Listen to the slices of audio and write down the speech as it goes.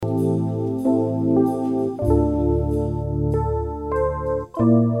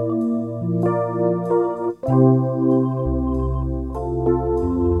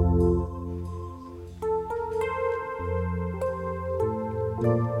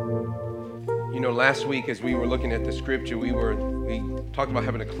Last week as we were looking at the scripture, we talked about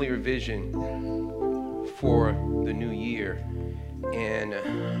having a clear vision for the new year. And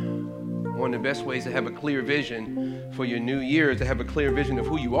one of the best ways to have a clear vision for your new year is to have a clear vision of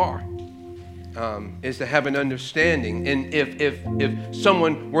who you are. Is to have an understanding. And if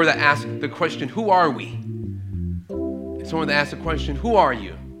someone were to ask the question, who are we? If someone were to ask the question, who are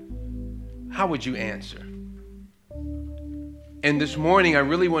you? How would you answer? And this morning, I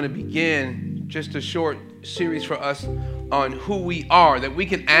really want to begin just a short series for us on who we are, that we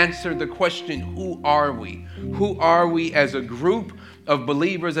can answer the question, who are we? Who are we as a group of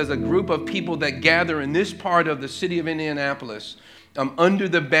believers, as a group of people that gather in this part of the city of Indianapolis under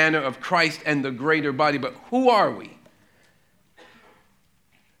the banner of Christ and the greater body? But who are we?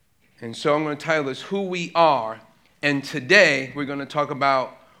 And so I'm going to title this, Who We Are. And today, we're going to talk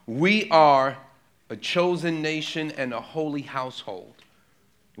about we are a chosen nation and a holy household.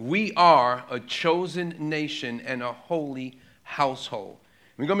 We are a chosen nation and a holy household.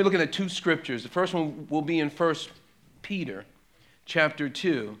 We're going to be looking at two scriptures. The first one will be in 1 Peter chapter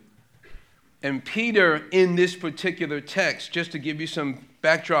 2. And Peter, in this particular text, just to give you some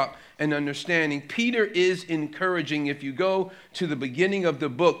backdrop and understanding, Peter is encouraging. If you go to the beginning of the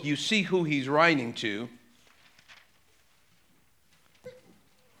book, you see who he's writing to.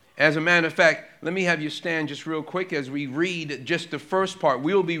 As a matter of fact, let me have you stand just real quick as we read just the first part.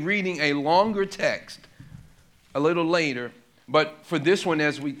 We'll be reading a longer text a little later, but for this one,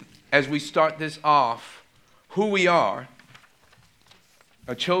 as we start this off, who we are,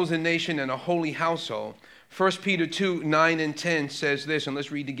 a chosen nation and a holy household. 1 Peter 2, 9 and 10 says this, and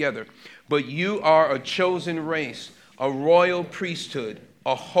let's read together. But you are a chosen race, a royal priesthood,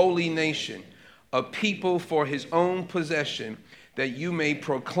 a holy nation, a people for his own possession, that you may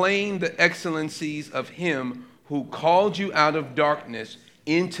proclaim the excellencies of him who called you out of darkness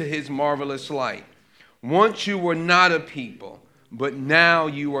into his marvelous light. Once you were not a people, but now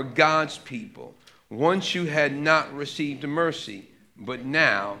you are God's people. Once you had not received mercy, but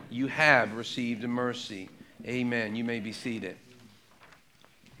now you have received mercy. Amen. You may be seated.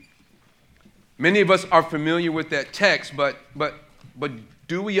 Many of us are familiar with that text, but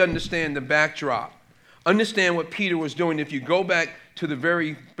do we understand the backdrop? Understand what Peter was doing. If you go back to the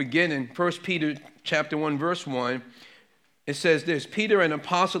very beginning, 1 Peter chapter 1, verse 1, it says this, Peter, an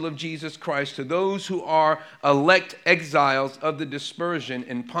apostle of Jesus Christ, to those who are elect exiles of the dispersion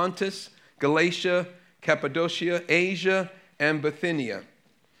in Pontus, Galatia, Cappadocia, Asia, and Bithynia.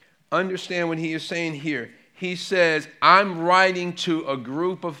 Understand what he is saying here. He says, I'm writing to a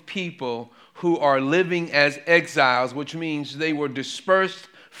group of people who are living as exiles, which means they were dispersed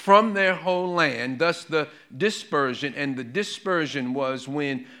from their whole land, thus the dispersion. And the dispersion was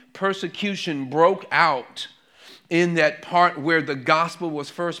when persecution broke out in that part where the gospel was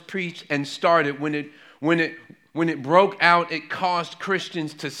first preached and started. When it broke out, it caused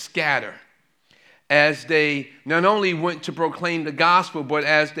Christians to scatter as they not only went to proclaim the gospel, but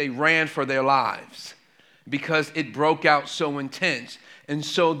as they ran for their lives because it broke out so intense. And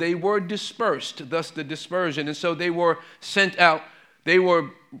so they were dispersed, thus the dispersion. And so they were sent out. They were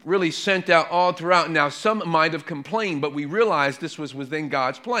really sent out all throughout. Now, some might have complained, but we realized this was within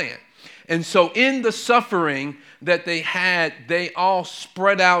God's plan. And so in the suffering that they had, they all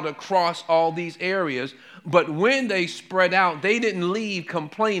spread out across all these areas. But when they spread out, they didn't leave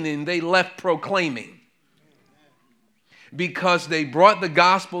complaining. They left proclaiming. Because they brought the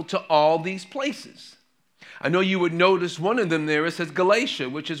gospel to all these places. I know you would notice one of them there, it says Galatia,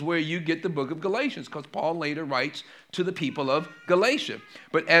 which is where you get the book of Galatians, because Paul later writes to the people of Galatia.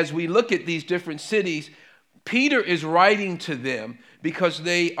 But as we look at these different cities, Peter is writing to them because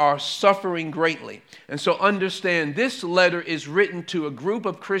they are suffering greatly. And so understand, this letter is written to a group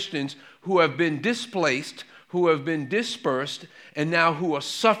of Christians who have been displaced, who have been dispersed, and now who are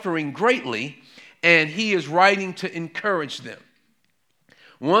suffering greatly, and he is writing to encourage them.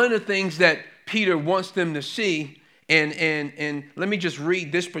 One of the things that Peter wants them to see, and let me just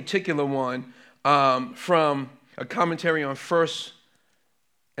read this particular one from a commentary on 1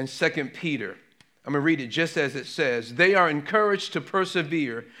 and 2 Peter. I'm going to read it just as it says. They are encouraged to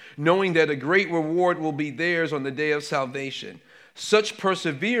persevere, knowing that a great reward will be theirs on the day of salvation. Such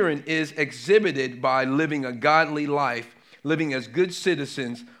perseverance is exhibited by living a godly life, living as good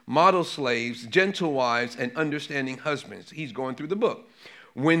citizens, model slaves, gentle wives, and understanding husbands. He's going through the book.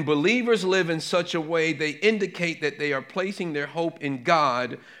 When believers live in such a way, they indicate that they are placing their hope in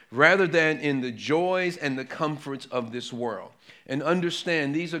God rather than in the joys and the comforts of this world. And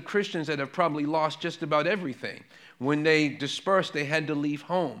understand, these are Christians that have probably lost just about everything. When they dispersed, they had to leave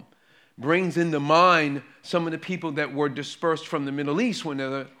home. Brings into mind some of the people that were dispersed from the Middle East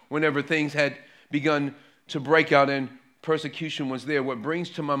whenever things had begun to break out and persecution was there. What brings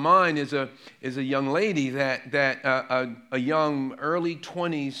to my mind is a young lady a young early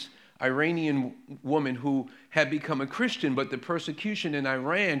 20s Iranian woman who had become a Christian, but the persecution in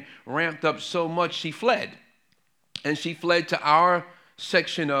Iran ramped up so much she fled. And she fled to our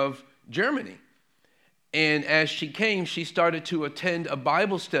section of Germany. And as she came, she started to attend a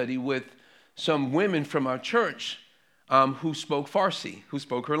Bible study with some women from our church who spoke Farsi, who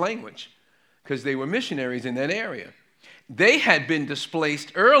spoke her language, because they were missionaries in that area. They had been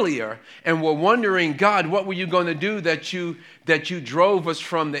displaced earlier and were wondering, God, what were you going to do that you drove us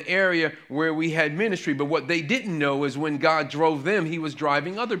from the area where we had ministry? But what they didn't know is when God drove them, he was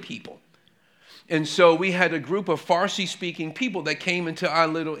driving other people. And so we had a group of Farsi-speaking people that came into our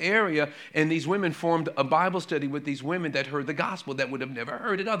little area, and these women formed a Bible study with these women that heard the gospel that would have never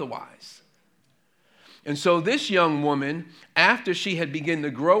heard it otherwise. And so this young woman, after she had begun to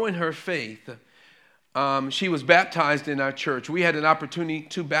grow in her faith, she was baptized in our church. We had an opportunity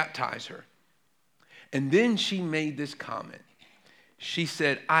to baptize her. And then she made this comment. She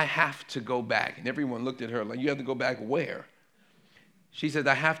said, I have to go back. And everyone looked at her like, you have to go back where? She said,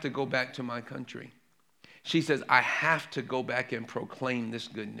 I have to go back to my country. She says, I have to go back and proclaim this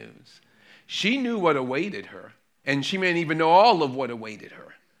good news. She knew what awaited her, and she may not even know all of what awaited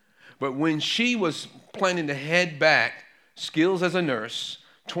her. But when she was planning to head back, skills as a nurse,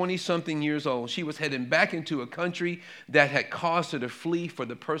 20-something years old, she was heading back into a country that had caused her to flee for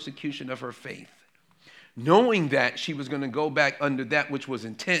the persecution of her faith, knowing that she was going to go back under that which was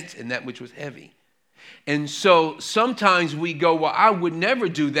intense and that which was heavy. And so sometimes we go, well, I would never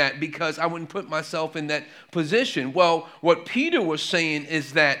do that because I wouldn't put myself in that position. Well, what Peter was saying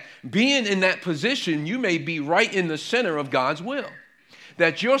is that being in that position, you may be right in the center of God's will.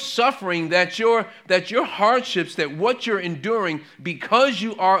 That your suffering, that your hardships, that what you're enduring because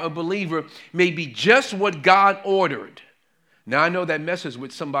you are a believer may be just what God ordered. Now, I know that messes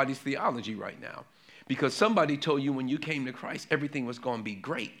with somebody's theology right now because somebody told you when you came to Christ, everything was going to be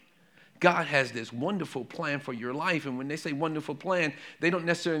great. God has this wonderful plan for your life. And when they say wonderful plan, they don't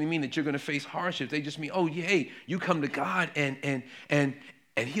necessarily mean that you're going to face hardships. They just mean, oh, yeah, hey, you come to God and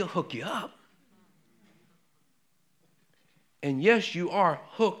he'll hook you up. And yes, you are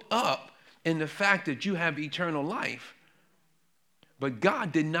hooked up in the fact that you have eternal life. But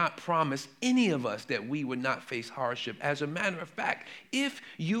God did not promise any of us that we would not face hardship. As a matter of fact, if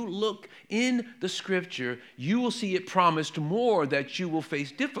you look in the scripture, you will see it promised more that you will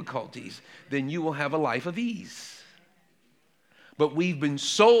face difficulties than you will have a life of ease. But we've been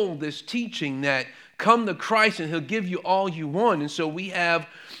sold this teaching that come to Christ and he'll give you all you want. And so we have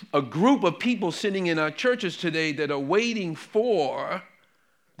a group of people sitting in our churches today that are waiting for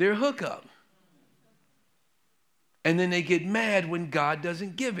their hookup. And then they get mad when God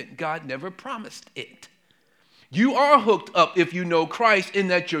doesn't give it. God never promised it. You are hooked up if you know Christ in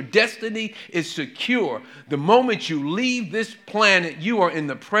that your destiny is secure. The moment you leave this planet, you are in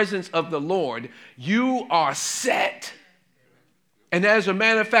the presence of the Lord. You are set. And as a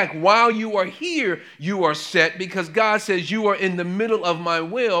matter of fact, while you are here, you are set because God says you are in the middle of my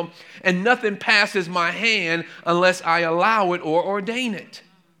will and nothing passes my hand unless I allow it or ordain it.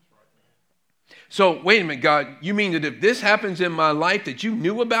 So wait a minute, God, you mean that if this happens in my life that you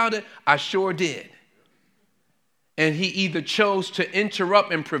knew about it? I sure did. And he either chose to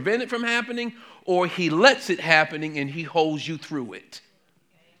interrupt and prevent it from happening or he lets it happening and he holds you through it.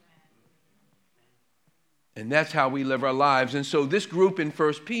 And that's how we live our lives. And so this group in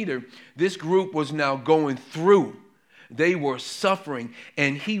 1 Peter, this group was now going through. They were suffering.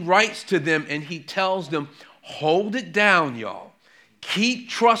 And he writes to them and he tells them, hold it down, y'all. Keep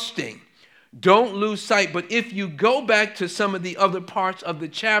trusting. Don't lose sight. But if you go back to some of the other parts of the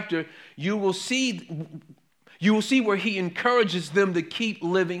chapter, you will see where he encourages them to keep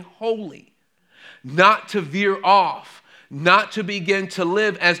living holy, not to veer off, not to begin to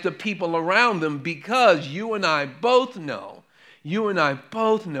live as the people around them, because you and I both know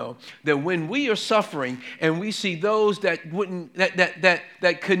that when we are suffering and we see those that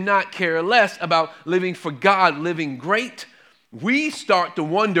could not care less about living for God, living great, we start to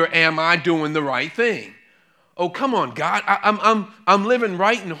wonder, am I doing the right thing? Oh, come on, God, I'm living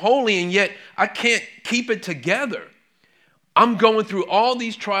right and holy, and yet I can't keep it together. I'm going through all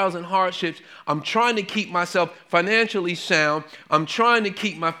these trials and hardships. I'm trying to keep myself financially sound. I'm trying to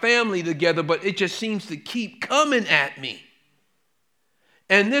keep my family together, but it just seems to keep coming at me.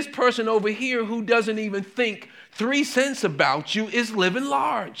 And this person over here who doesn't even think 3 cents about you is living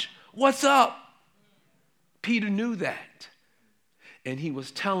large. What's up? Peter knew that. And he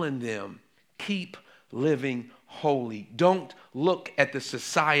was telling them, keep living holy. Don't look at the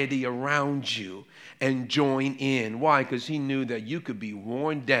society around you and join in. Why? Because he knew that you could be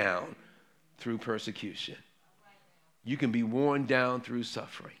worn down through persecution. You can be worn down through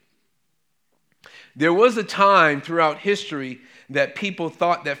suffering. There was a time throughout history that people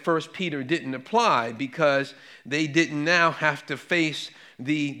thought that 1 Peter didn't apply because they didn't now have to face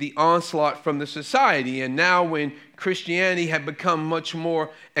the onslaught from the society. And now when Christianity had become much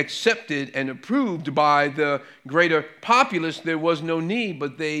more accepted and approved by the greater populace, there was no need,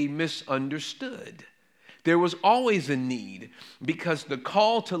 but they misunderstood. There was always a need because the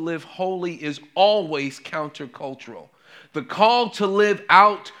call to live holy is always countercultural. The call to live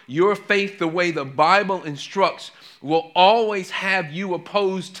out your faith the way the Bible instructs will always have you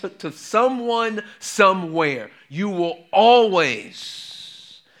opposed to someone somewhere. You will always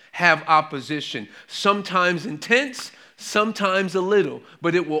have opposition, sometimes intense, sometimes a little,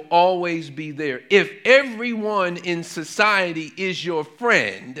 but it will always be there. If everyone in society is your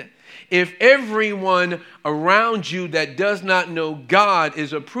friend, if everyone around you that does not know God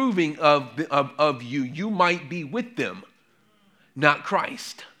is approving of you, you might be with them, not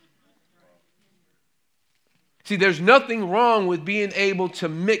Christ. See, there's nothing wrong with being able to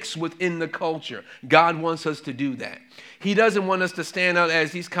mix within the culture. God wants us to do that. He doesn't want us to stand out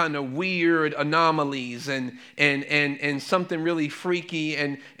as these kind of weird anomalies and something really freaky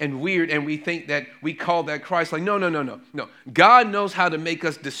and weird, and we think that we call that Christ. Like, no. God knows how to make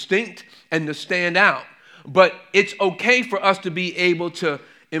us distinct and to stand out. But it's okay for us to be able to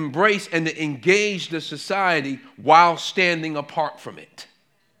embrace and to engage the society while standing apart from it.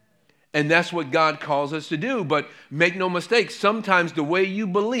 And that's what God calls us to do. But make no mistake, sometimes the way you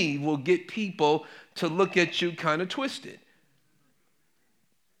believe will get people to look at you kind of twisted.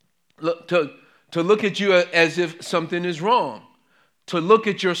 To look at you as if something is wrong. To look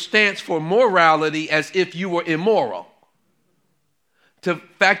at your stance for morality as if you were immoral. The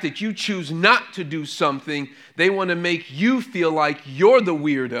fact that you choose not to do something, they want to make you feel like you're the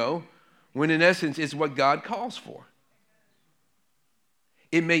weirdo, when in essence it's what God calls for.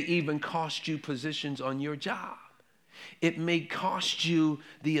 It may even cost you positions on your job. It may cost you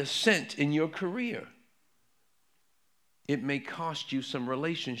the ascent in your career. It may cost you some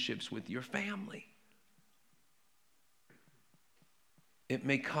relationships with your family. It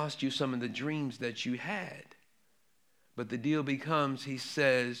may cost you some of the dreams that you had. But the deal becomes,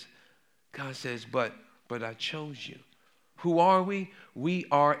 God says, but I chose you. Who are we? We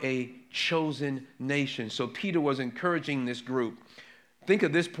are a chosen nation. So Peter was encouraging this group. Think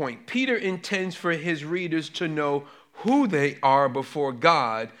of this point. Peter intends for his readers to know who they are before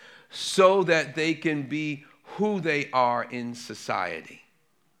God so that they can be who they are in society.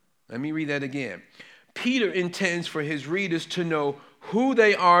 Let me read that again. Peter intends for his readers to know who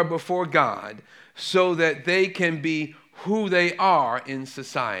they are before God so that they can be who they are in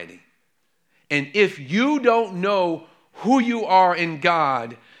society. And if you don't know who you are in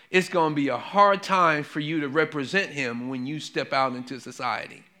God, it's going to be a hard time for you to represent him when you step out into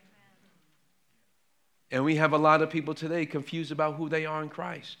society. And we have a lot of people today confused about who they are in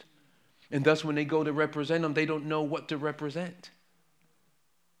Christ. And thus when they go to represent him, they don't know what to represent.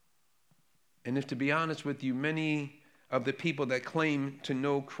 And if to be honest with you, many of the people that claim to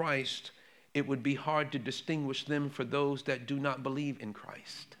know Christ, it would be hard to distinguish them from those that do not believe in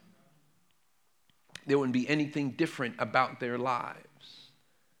Christ. There wouldn't be anything different about their lives.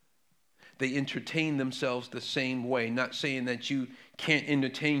 They entertain themselves the same way. Not saying that you can't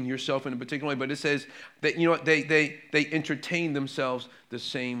entertain yourself in a particular way, but it says that, you know what, they entertain themselves the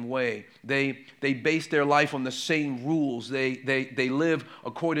same way. They base their life on the same rules. They live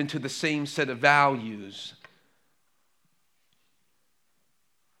according to the same set of values.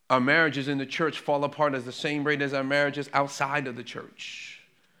 Our marriages in the church fall apart at the same rate as our marriages outside of the church.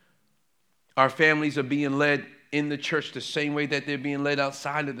 Our families are being led in the church the same way that they're being led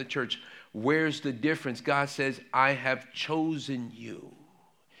outside of the church. Where's the difference? God says, I have chosen you.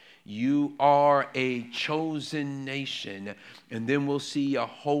 You are a chosen nation. And then we'll see a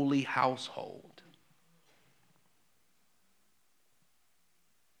holy household.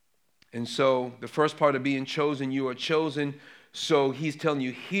 And so the first part of being chosen, you are chosen. So he's telling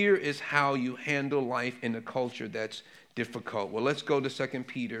you, here is how you handle life in a culture that's difficult. Well, let's go to 2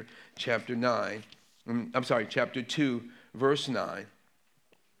 Peter chapter 2, verse 9.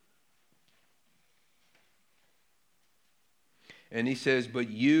 And he says, but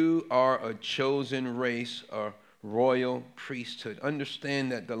you are a chosen race, a royal priesthood.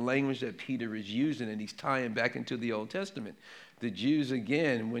 Understand that the language that Peter is using, and he's tying back into the Old Testament. The Jews,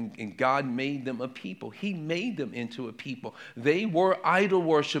 again, when God made them a people, he made them into a people. They were idol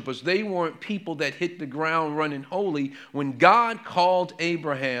worshipers. They weren't people that hit the ground running holy. When God called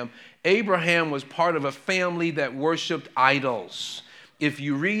Abraham, Abraham was part of a family that worshiped idols. If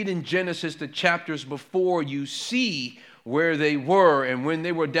you read in Genesis the chapters before, you see where they were. And when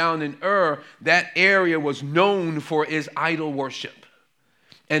they were down in Ur, that area was known for its idol worship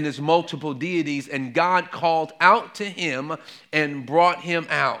and his multiple deities, and God called out to him and brought him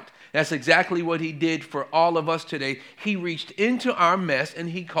out. That's exactly what he did for all of us today. He reached into our mess and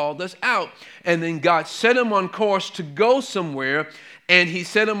he called us out. And then God set him on course to go somewhere, and he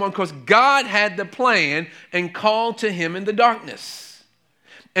set him on course. God had the plan and called to him in the darkness.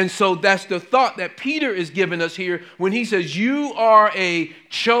 And so that's the thought that Peter is giving us here when he says, you are a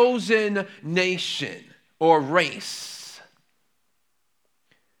chosen nation or race.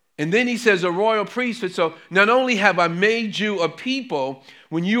 And then he says a royal priesthood. So not only have I made you a people,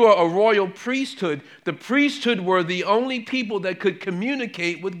 when you are a royal priesthood, the priesthood were the only people that could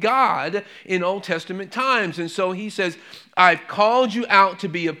communicate with God in Old Testament times. And so he says, I've called you out to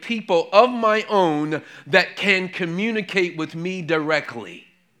be a people of my own that can communicate with me directly.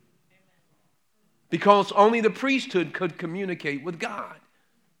 Because only the priesthood could communicate with God.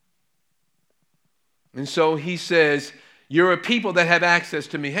 And so he says, you're a people that have access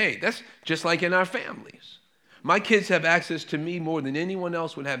to me. Hey, that's just like in our families. My kids have access to me more than anyone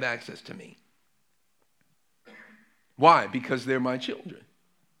else would have access to me. Why? Because they're my children.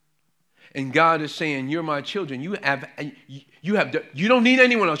 And God is saying, you're my children. You don't need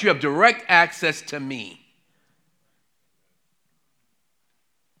anyone else. You have direct access to me.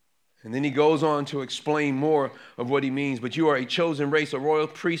 And then he goes on to explain more of what he means. But you are a chosen race, a royal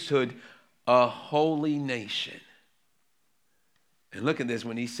priesthood, a holy nation. And look at this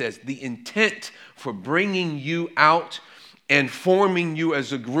when he says the intent for bringing you out and forming you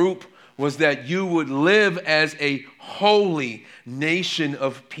as a group was that you would live as a holy nation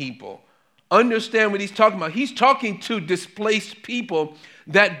of people. Understand what he's talking about. He's talking to displaced people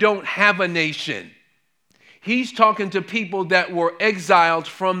that don't have a nation. He's talking to people that were exiled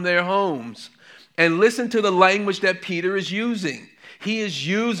from their homes. And listen to the language that Peter is using. He is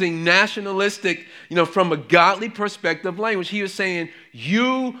using nationalistic, from a godly perspective language. He is saying,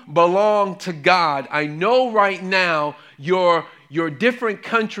 you belong to God. I know right now your different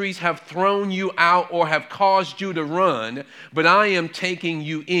countries have thrown you out or have caused you to run, but I am taking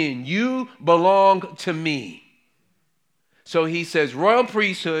you in. You belong to me. So he says, royal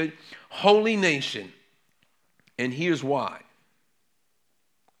priesthood, holy nation. And here's why.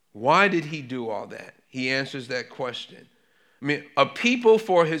 Why did he do all that? He answers that question. A people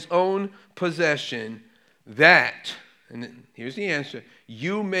for his own possession, that, and here's the answer,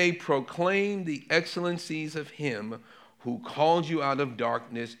 you may proclaim the excellencies of him who called you out of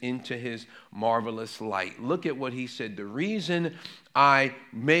darkness into his marvelous light. Look at what he said. The reason I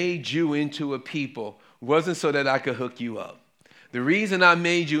made you into a people wasn't so that I could hook you up. The reason I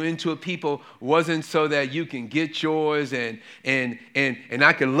made you into a people wasn't so that you can get yours and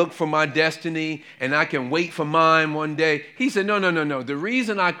I can look for my destiny and I can wait for mine one day. He said, no. The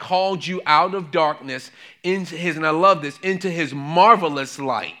reason I called you out of darkness into his, and I love this, into his marvelous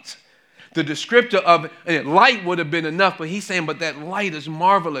light. The descriptor of it, light would have been enough, but he's saying, but that light is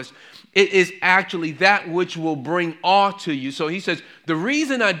marvelous. It is actually that which will bring awe to you. So he says, the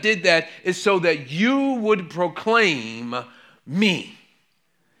reason I did that is so that you would proclaim me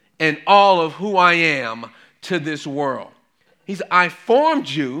and all of who I am to this world. He said, I formed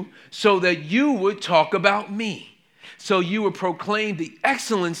you so that you would talk about me. So you would proclaim the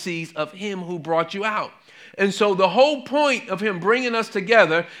excellencies of him who brought you out. And so the whole point of him bringing us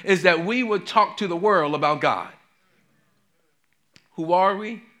together is that we would talk to the world about God. Who are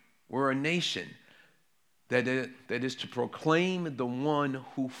we? We're a nation that is to proclaim the one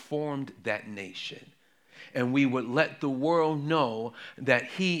who formed that nation. And we would let the world know that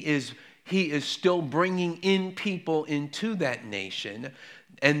he is still bringing in people into that nation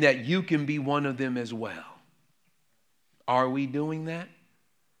and that you can be one of them as well. Are we doing that?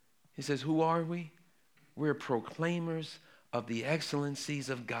 He says, who are we? We're proclaimers of the excellencies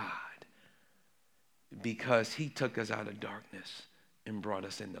of God because he took us out of darkness and brought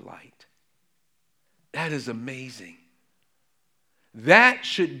us into light. That is amazing. That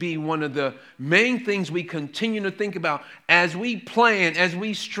should be one of the main things we continue to think about as we plan, as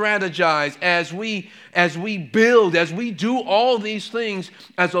we strategize, as we build, as we do all these things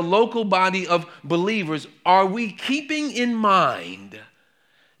as a local body of believers. Are we keeping in mind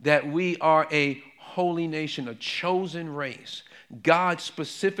that we are a holy nation, a chosen race. God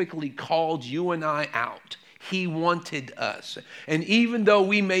specifically called you and I out. He wanted us. And even though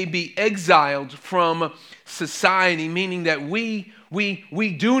we may be exiled from society, meaning that we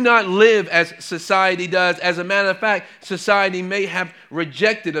do not live as society does. As a matter of fact, society may have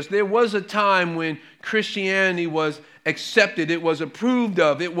rejected us. There was a time when Christianity was accepted. It was approved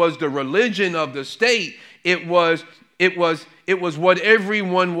of. It was the religion of the state. It was what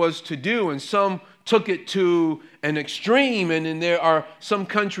everyone was to do. And some took it to an extreme, and then there are some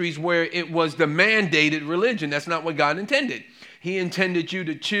countries where it was the mandated religion. That's not what God intended. He intended you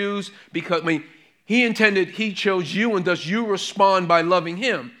to choose because, He chose you, and thus you respond by loving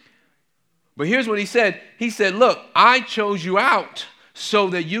Him. But here's what He said. He said, look, I chose you out so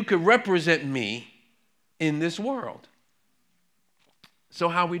that you could represent me in this world. So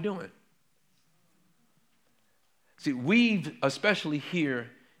how are we doing? See, we've, especially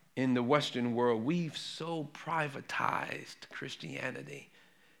here in the Western world, we've so privatized Christianity.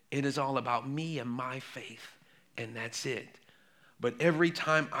 It is all about me and my faith, and that's it. But every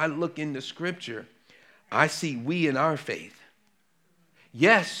time I look into Scripture, I see we and our faith.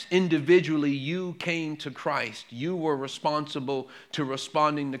 Yes, individually, you came to Christ. You were responsible to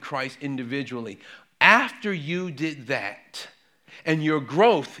responding to Christ individually. After you did that, and your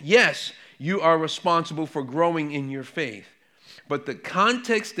growth, yes, you are responsible for growing in your faith. But the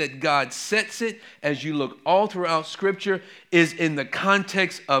context that God sets it, as you look all throughout Scripture, is in the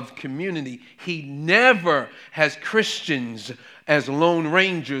context of community. He never has Christians as lone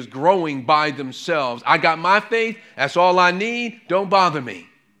rangers growing by themselves. I got my faith. That's all I need. Don't bother me.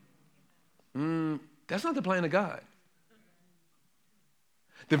 That's not the plan of God.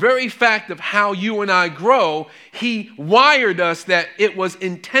 The very fact of how you and I grow, He wired us that it was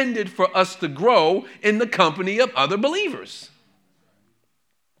intended for us to grow in the company of other believers.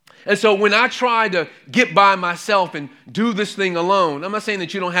 And so when I try to get by myself and do this thing alone, I'm not saying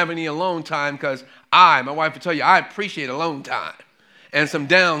that you don't have any alone time, because my wife will tell you, I appreciate alone time and some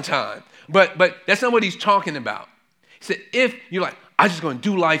downtime. But that's not what He's talking about. He said, if you're like, I'm just going to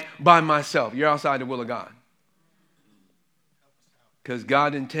do life by myself, you're outside the will of God. Because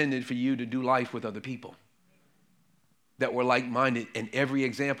God intended for you to do life with other people that were like-minded. And every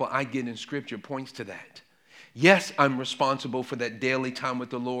example I get in Scripture points to that. Yes, I'm responsible for that daily time with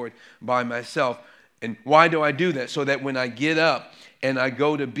the Lord by myself. And why do I do that? So that when I get up and I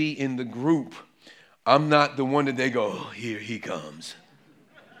go to be in the group, I'm not the one that they go, oh, here he comes.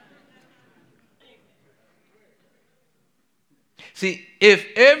 See, if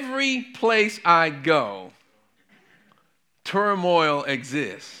every place I go, turmoil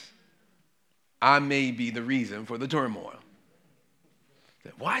exists, I may be the reason for the turmoil.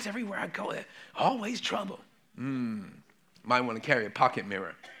 Why is everywhere I go there always trouble? Might want to carry a pocket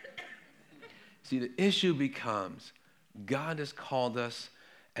mirror. See, the issue becomes God has called us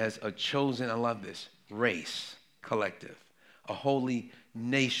as a chosen, I love this, race collective, a holy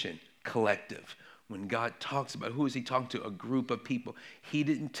nation collective. When God talks about who is He talking to? A group of people. He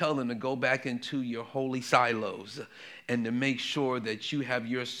didn't tell them to go back into your holy silos and to make sure that you have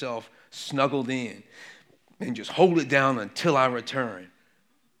yourself snuggled in and just hold it down until I return.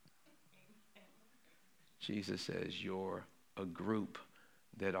 Jesus says, you're a group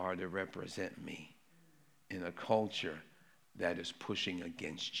that are to represent me in a culture that is pushing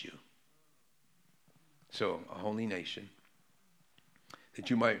against you. So, a holy nation, that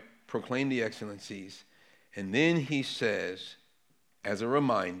you might proclaim the excellencies. And then He says, as a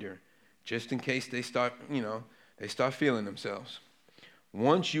reminder, just in case they start feeling themselves,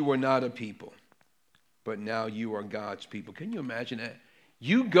 once you were not a people, but now you are God's people. Can you imagine that?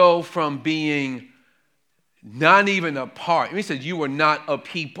 You go from being not even a part. He said you were not a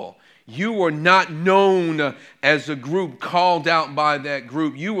people. You were not known as a group called out by that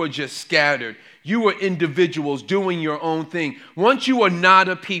group. You were just scattered. You were individuals doing your own thing. Once you are not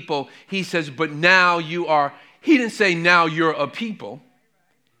a people, He says, but now you are. He didn't say now you're a people.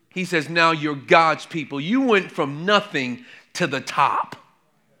 He says now you're God's people. You went from nothing to the top.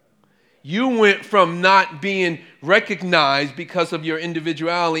 You went from not being recognized because of your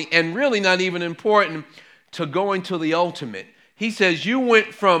individuality and really not even important to going to the ultimate. He says you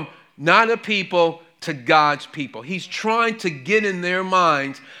went from not a people to God's people. He's trying to get in their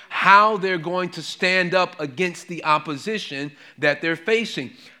minds how they're going to stand up against the opposition that they're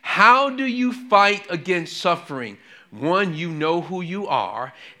facing. How do you fight against suffering? One, you know who you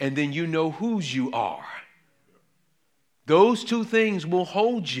are, and then you know whose you are. Those two things will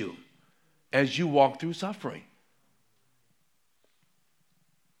hold you as you walk through suffering.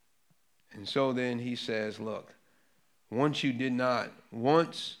 And so then He says, look, once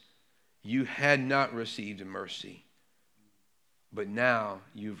you had not received mercy, but now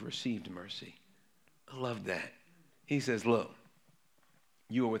you've received mercy. I love that. He says, look,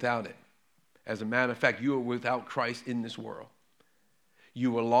 you are without it. As a matter of fact, you are without Christ in this world.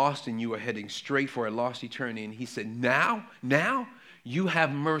 You were lost and you were heading straight for a lost eternity. And he said, now you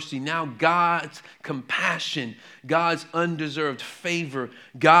have mercy. Now God's compassion, God's undeserved favor,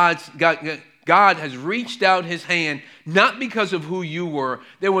 God has reached out his hand, not because of who you were.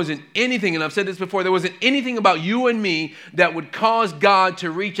 There wasn't anything, and I've said this before, there wasn't anything about you and me that would cause God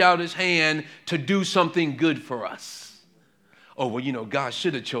to reach out his hand to do something good for us. Oh, well, God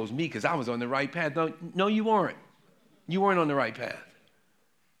should have chose me because I was on the right path. No, you weren't. You weren't on the right path.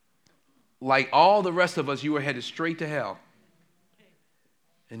 Like all the rest of us, you were headed straight to hell.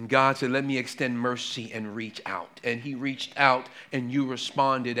 And God said, let me extend mercy and reach out. And he reached out and you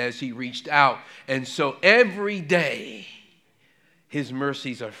responded as he reached out. And so every day, his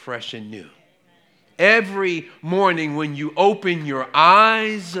mercies are fresh and new. Every morning when you open your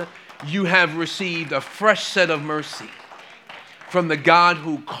eyes, you have received a fresh set of mercy from the God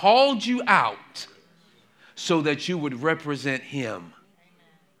who called you out so that you would represent him.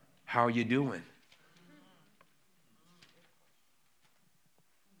 How are you doing?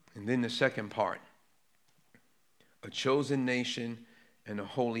 And then the second part, a chosen nation and a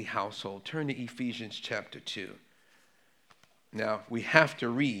holy household. Turn to Ephesians chapter 2. Now, we have to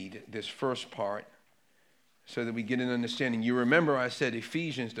read this first part so that we get an understanding. You remember I said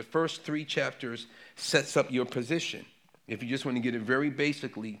Ephesians, the first 3 chapters sets up your position. If you just want to get it very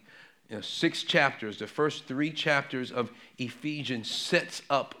basically, 6 chapters, the first 3 chapters of Ephesians sets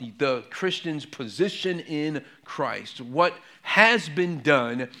up the Christian's position in Christ, what has been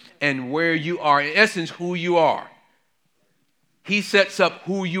done and where you are, in essence, who you are. He sets up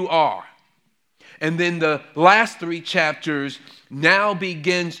who you are. And then the last 3 chapters now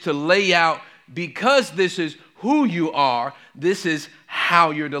begins to lay out, because this is who you are, this is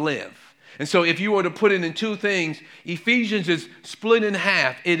how you're to live. And so if you were to put it in 2 things, Ephesians is split in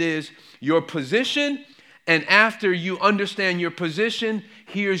half. It is your position, and after you understand your position,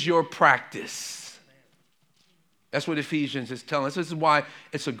 here's your practice. That's what Ephesians is telling us. This is why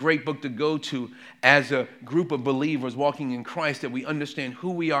it's a great book to go to as a group of believers walking in Christ, that we understand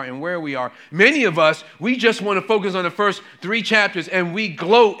who we are and where we are. Many of us, we just want to focus on the first 3 chapters, and we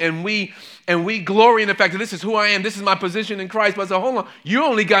gloat and we glory in the fact that this is who I am, this is my position in Christ. But I said, hold on, you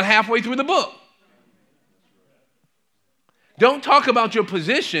only got halfway through the book. Don't talk about your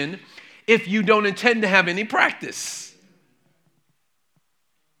position if you don't intend to have any practice.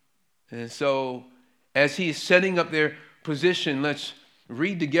 And so, as he is setting up their position, let's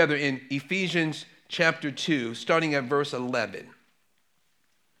read together in Ephesians chapter 2, starting at verse 11.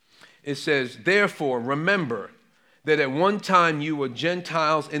 It says, therefore, remember that at one time you were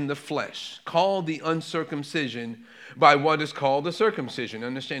Gentiles in the flesh, called the uncircumcision by what is called the circumcision.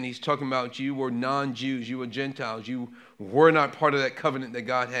 Understand, he's talking about you were non-Jews, you were Gentiles, you were not part of that covenant that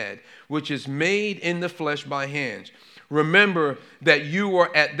God had, which is made in the flesh by hands. Remember that you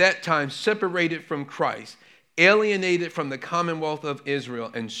were at that time separated from Christ, alienated from the commonwealth of Israel,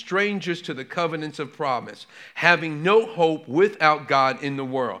 and strangers to the covenants of promise, having no hope without God in the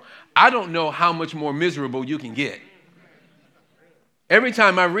world. I don't know how much more miserable you can get. Every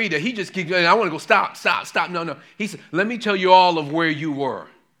time I read it, he just keeps going, I want to go, stop. No. He said, let me tell you all of where you were.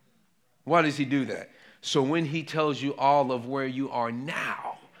 Why does he do that? So when he tells you all of where you are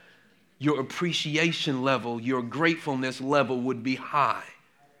now, your appreciation level, your gratefulness level would be high.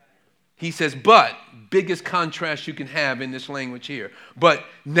 He says, but, biggest contrast you can have in this language here, but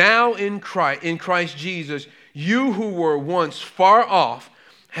now in Christ Jesus, you who were once far off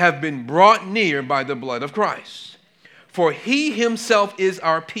have been brought near by the blood of Christ. For he himself is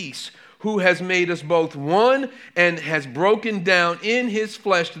our peace, who has made us both one and has broken down in his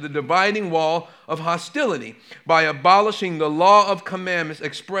flesh the dividing wall of hostility by abolishing the law of commandments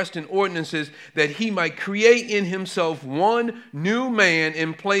expressed in ordinances, that he might create in himself one new man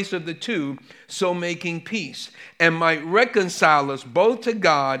in place of the two, so making peace, and might reconcile us both to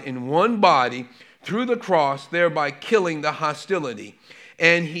God in one body through the cross, thereby killing the hostility.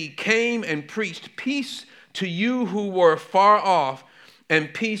 And he came and preached peace to you who were far off,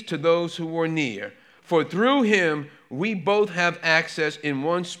 and peace to those who were near. For through him we both have access in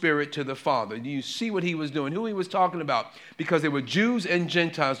one spirit to the Father. Do you see what he was doing? Who he was talking about? Because they were Jews and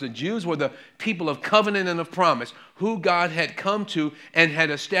Gentiles. The Jews were the people of covenant and of promise, who God had come to and had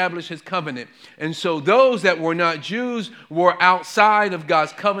established his covenant. And so those that were not Jews were outside of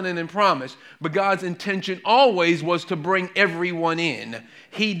God's covenant and promise. But God's intention always was to bring everyone in.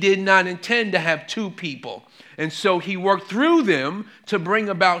 He did not intend to have two people. And so he worked through them to bring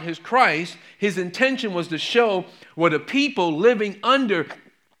about his Christ. His intention was to show what a people living under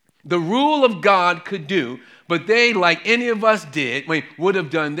the rule of God could do. But they, like any of us would have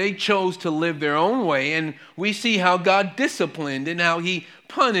done, they chose to live their own way. And we see how God disciplined and how he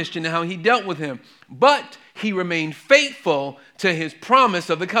punished and how he dealt with him. But he remained faithful to his promise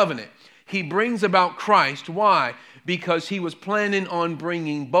of the covenant. He brings about Christ. Why? Because he was planning on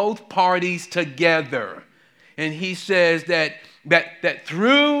bringing both parties together. And he says that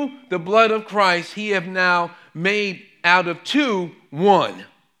through the blood of Christ, he have now made out of two one,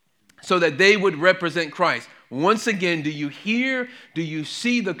 so that they would represent Christ. Once again, do you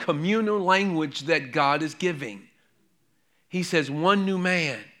see the communal language that God is giving? He says, one new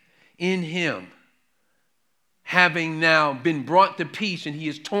man in him, having now been brought to peace, and he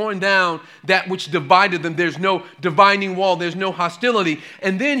has torn down that which divided them. There's no dividing wall. There's no hostility.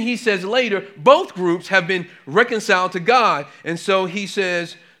 And then he says later, both groups have been reconciled to God. And so he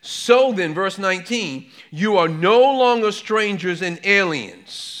says, so then, verse 19, you are no longer strangers and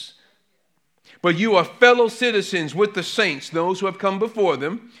aliens, but you are fellow citizens with the saints, those who have come before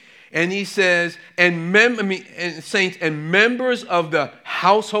them. And he says, saints and members of the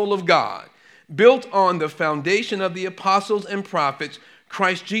household of God, built on the foundation of the apostles and prophets,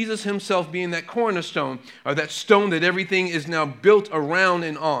 Christ Jesus himself being that cornerstone, or that stone that everything is now built around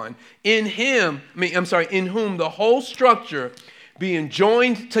and on. In whom the whole structure, being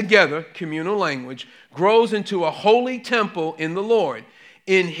joined together, communal language, grows into a holy temple in the Lord.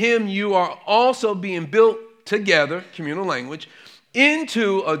 In him you are also being built together, communal language,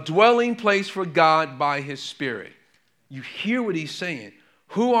 into a dwelling place for God by his Spirit. You hear what he's saying.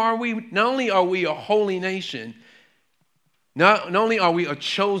 Who are we? Not only are we a holy nation, not only are we a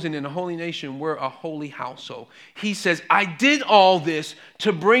chosen and a holy nation, we're a holy household. He says, I did all this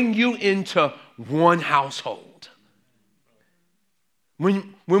to bring you into one household.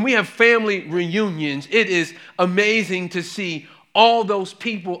 When we have family reunions, it is amazing to see all those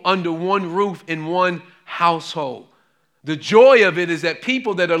people under one roof in one household. The joy of it is that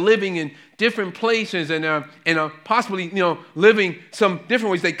people that are living in different places and are possibly living some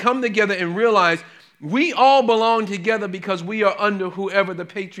different ways, they come together and realize we all belong together because we are under whoever the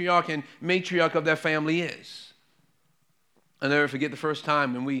patriarch and matriarch of that family is. I'll never forget the first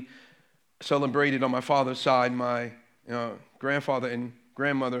time when we celebrated on my father's side, my grandfather and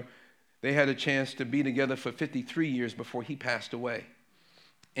grandmother, they had a chance to be together for 53 years before he passed away.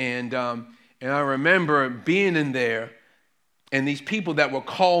 And I remember being in there, and these people that were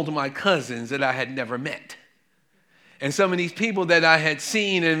called my cousins that I had never met. And some of these people that I had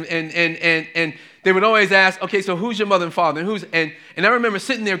seen, and they would always ask, okay, so who's your mother and father? And I remember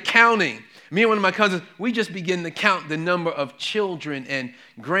sitting there counting. Me and one of my cousins, we just began to count the number of children and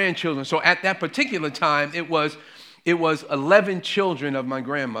grandchildren. So at that particular time, it was 11 children of my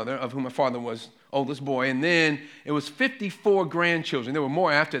grandmother, of whom my father was oldest boy, and then it was 54 grandchildren. There were more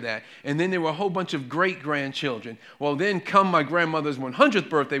after that. And then there were a whole bunch of great-grandchildren. Well, then come my grandmother's 100th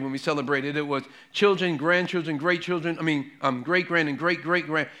birthday when we celebrated. It was children, grandchildren, great-grand and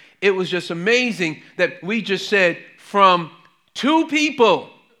great-great-grand. It was just amazing that we just said from two people,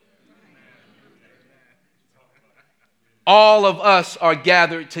 all of us are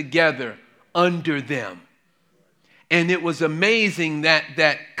gathered together under them. And it was amazing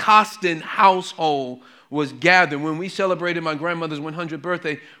that Costin household was gathered. When we celebrated my grandmother's 100th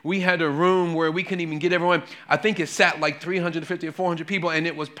birthday, we had a room where we couldn't even get everyone. I think it sat like 350 or 400 people, and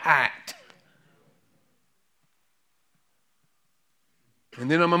it was packed.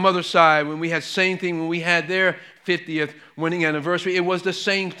 And then on my mother's side, when we had the same thing, when we had their 50th wedding anniversary, it was the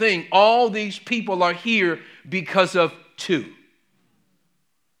same thing. All these people are here because of two.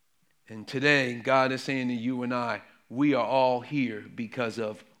 And today, God is saying to you and I, we are all here because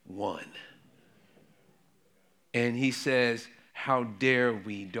of one. And he says, how dare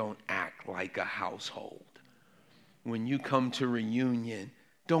we don't act like a household. When you come to reunion,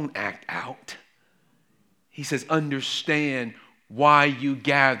 don't act out. He says, understand why you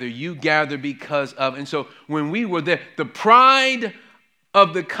gather. You gather because of. And so when we were there, the pride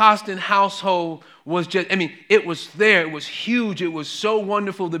of the Costin household was just, it was there. It was huge. It was so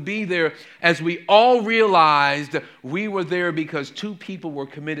wonderful to be there as we all realized we were there because two people were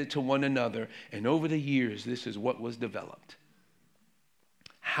committed to one another. And over the years, this is what was developed.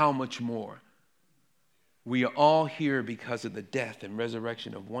 How much more? We are all here because of the death and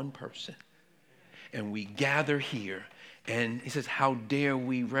resurrection of one person. And we gather here, and he says, how dare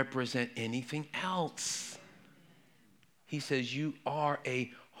we represent anything else? He says, you are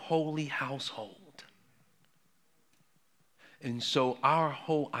a holy household. And so our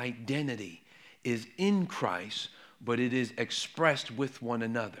whole identity is in Christ, but it is expressed with one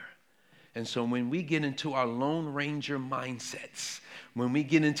another. And so when we get into our Lone Ranger mindsets, when we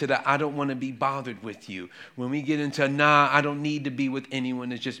get into the I don't want to be bothered with you, when we get into I don't need to be with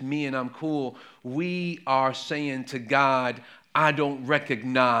anyone, it's just me and I'm cool, we are saying to God, I don't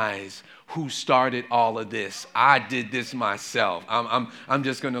recognize who started all of this. I did this myself. I'm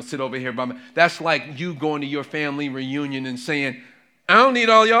just going to sit over here by myself. That's like you going to your family reunion and saying, I don't need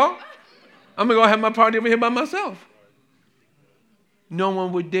all y'all. I'm going to go have my party over here by myself. No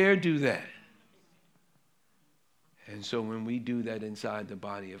one would dare do that. And so when we do that inside the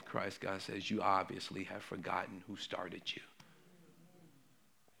body of Christ, God says, you obviously have forgotten who started you.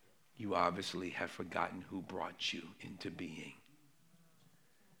 You obviously have forgotten who brought you into being.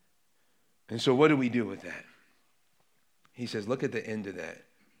 And so what do we do with that? He says, look at the end of that.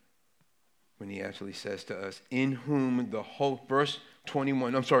 When he actually says to us, in whom the whole, verse 20,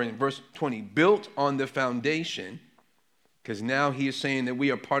 built on the foundation. Because now he is saying that we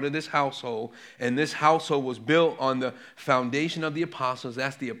are part of this household, and this household was built on the foundation of the apostles.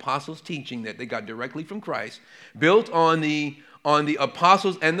 That's the apostles' teaching that they got directly from Christ. Built on the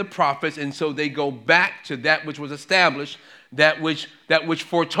apostles and the prophets, and so they go back to that which was established, that which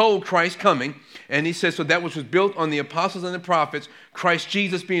foretold Christ coming. And he says, so that which was built on the apostles and the prophets, Christ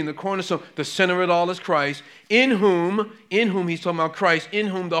Jesus being the cornerstone, the center of it all is Christ, in whom he's talking about Christ, in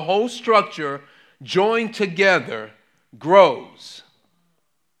whom the whole structure joined together grows.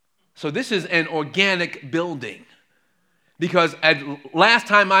 So this is an organic building, because at last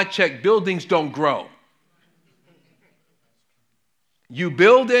time I checked, buildings don't grow. You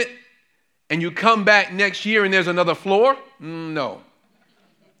build it and you come back next year and there's another floor? No.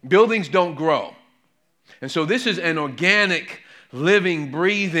 Buildings don't grow. And so this is an organic, living,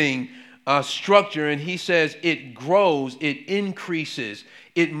 breathing structure, and he says it grows, it increases,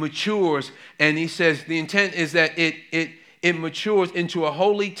 it matures, and he says the intent is that it matures into a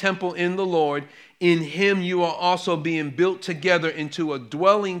holy temple in the Lord. In him you are also being built together into a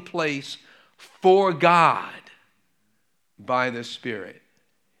dwelling place for God by the Spirit.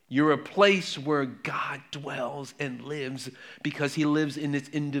 You're a place where God dwells and lives because he lives in its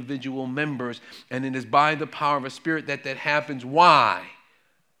individual members, and it is by the power of a Spirit that happens. Why?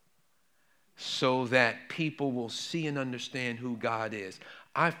 So that people will see and understand who God is.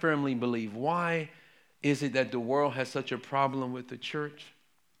 I firmly believe. Why is it that the world has such a problem with the church?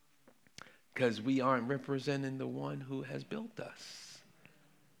 Because we aren't representing the one who has built us.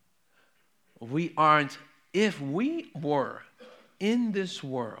 We aren't. If we were in this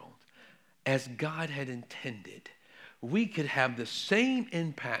world as God had intended, we could have the same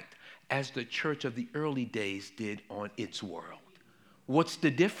impact as the church of the early days did on its world. What's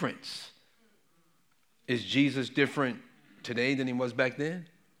the difference? Is Jesus different today than he was back then?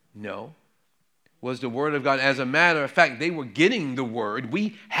 No. Was the word of God, as a matter of fact, they were getting the word.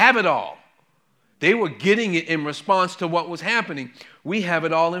 We have it all. They were getting it in response to what was happening. We have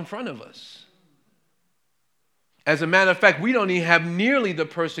it all in front of us. As a matter of fact, we don't even have nearly the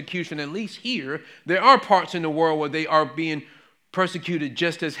persecution, at least here. There are parts in the world where they are being persecuted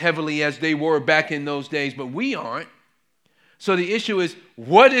just as heavily as they were back in those days, but we aren't. So the issue is,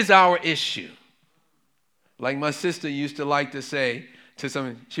 what is our issue? Like my sister used to like to say to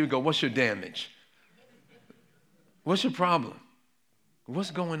someone, she would go, what's your damage? What's your problem?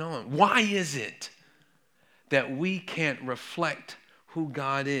 What's going on? Why is it that we can't reflect who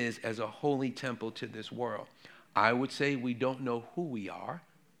God is as a holy temple to this world? I would say we don't know who we are,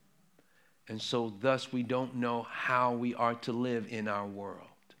 and so thus we don't know how we are to live in our world.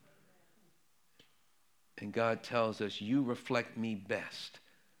 And God tells us, you reflect me best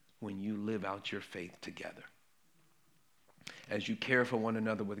when you live out your faith together, as you care for one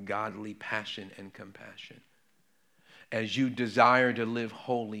another with godly passion and compassion, as you desire to live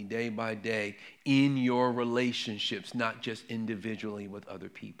holy day by day in your relationships, not just individually with other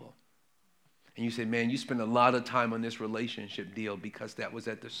people. And you say, man, you spend a lot of time on this relationship deal because that was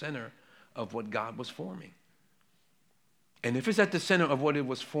at the center of what God was forming. And if it's at the center of what it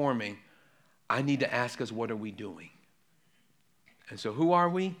was forming, I need to ask us, what are we doing? And so who are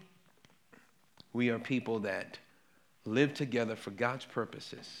we? We are people that live together for God's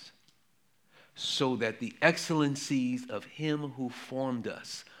purposes so that the excellencies of him who formed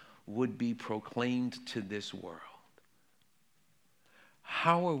us would be proclaimed to this world.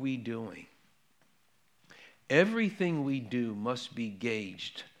 How are we doing? Everything we do must be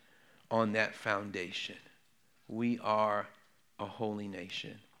gauged on that foundation. We are a holy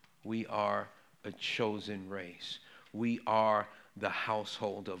nation. We are a chosen race. We are the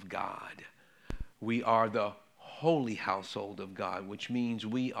household of God. We are the holy household of God, which means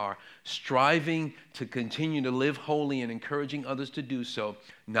we are striving to continue to live holy and encouraging others to do so,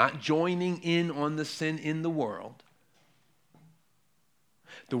 not joining in on the sin in the world.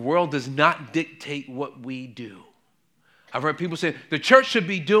 The world does not dictate what we do. I've heard people say the church should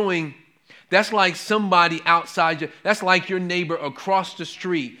be doing, that's like somebody outside, that's like your neighbor across the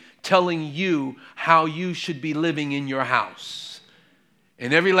street telling you how you should be living in your house.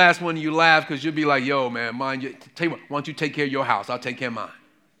 And every last one of you laugh because you'll be like, yo, man, mind you, tell you what, why don't you take care of your house? I'll take care of mine.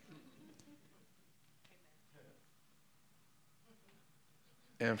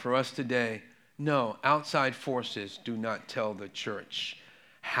 And for us today, no, outside forces do not tell the church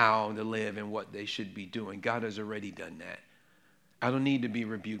how to live and what they should be doing. God has already done that. I don't need to be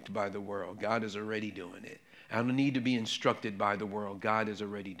rebuked by the world. God is already doing it. I don't need to be instructed by the world. God is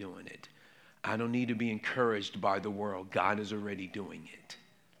already doing it. I don't need to be encouraged by the world. God is already doing it.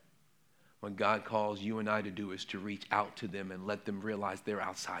 What God calls you and I to do is to reach out to them and let them realize they're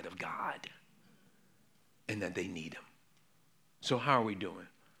outside of God and that they need him. So how are we doing?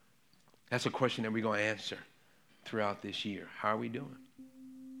 That's a question that we're going to answer throughout this year. How are we doing?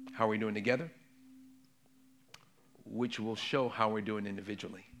 How are we doing together? Which will show how we're doing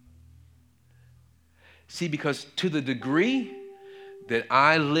individually. See, because to the degree that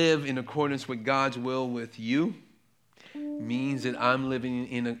I live in accordance with God's will with you means that I'm living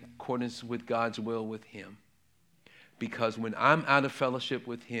in accordance with God's will with him. Because when I'm out of fellowship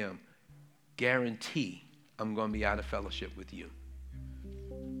with him, guarantee I'm going to be out of fellowship with you.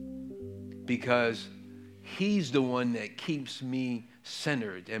 Because he's the one that keeps me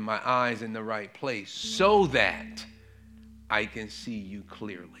centered and my eyes in the right place so that I can see you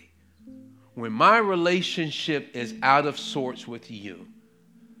clearly. When my relationship is out of sorts with you,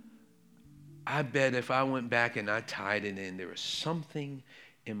 I bet if I went back and I tied it in, there is something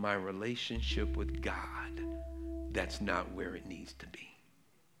in my relationship with God that's not where it needs to be.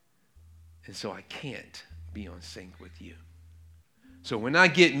 And so I can't be on sync with you. So when I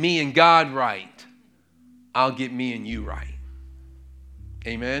get me and God right, I'll get me and you right.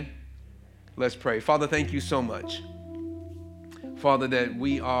 Amen? Let's pray. Father, thank you so much. Father, that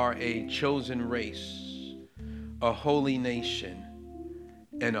we are a chosen race, a holy nation,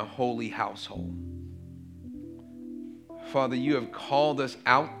 and a holy household. Father, you have called us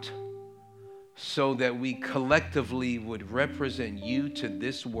out so that we collectively would represent you to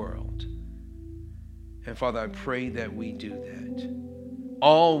this world. And Father, I pray that we do that.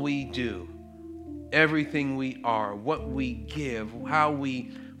 All we do, everything we are, what we give, how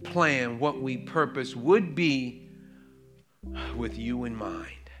we plan, what we purpose would be with you in mind.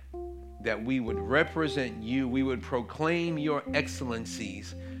 That we would represent you, we would proclaim your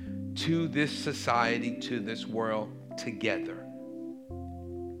excellencies to this society, to this world together.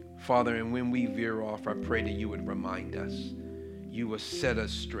 Father, and when we veer off, I pray that you would remind us. You would set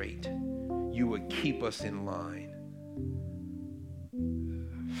us straight. You would keep us in line.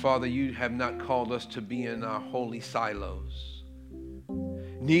 Father, you have not called us to be in our holy silos.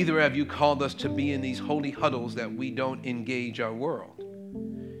 Neither have you called us to be in these holy huddles that we don't engage our world.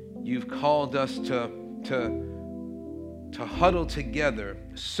 You've called us to huddle together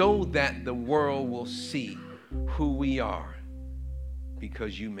so that the world will see who we are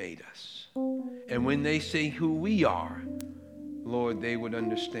because you made us. And when they see who we are, Lord, they would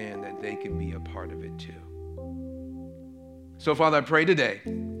understand that they can be a part of it too. So, Father, I pray today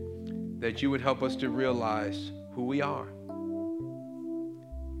that you would help us to realize who we are.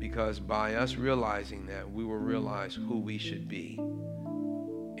 Because by us realizing that, we will realize who we should be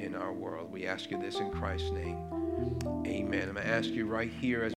in our world. We ask you this in Christ's name. Amen. I'm going to ask you right here as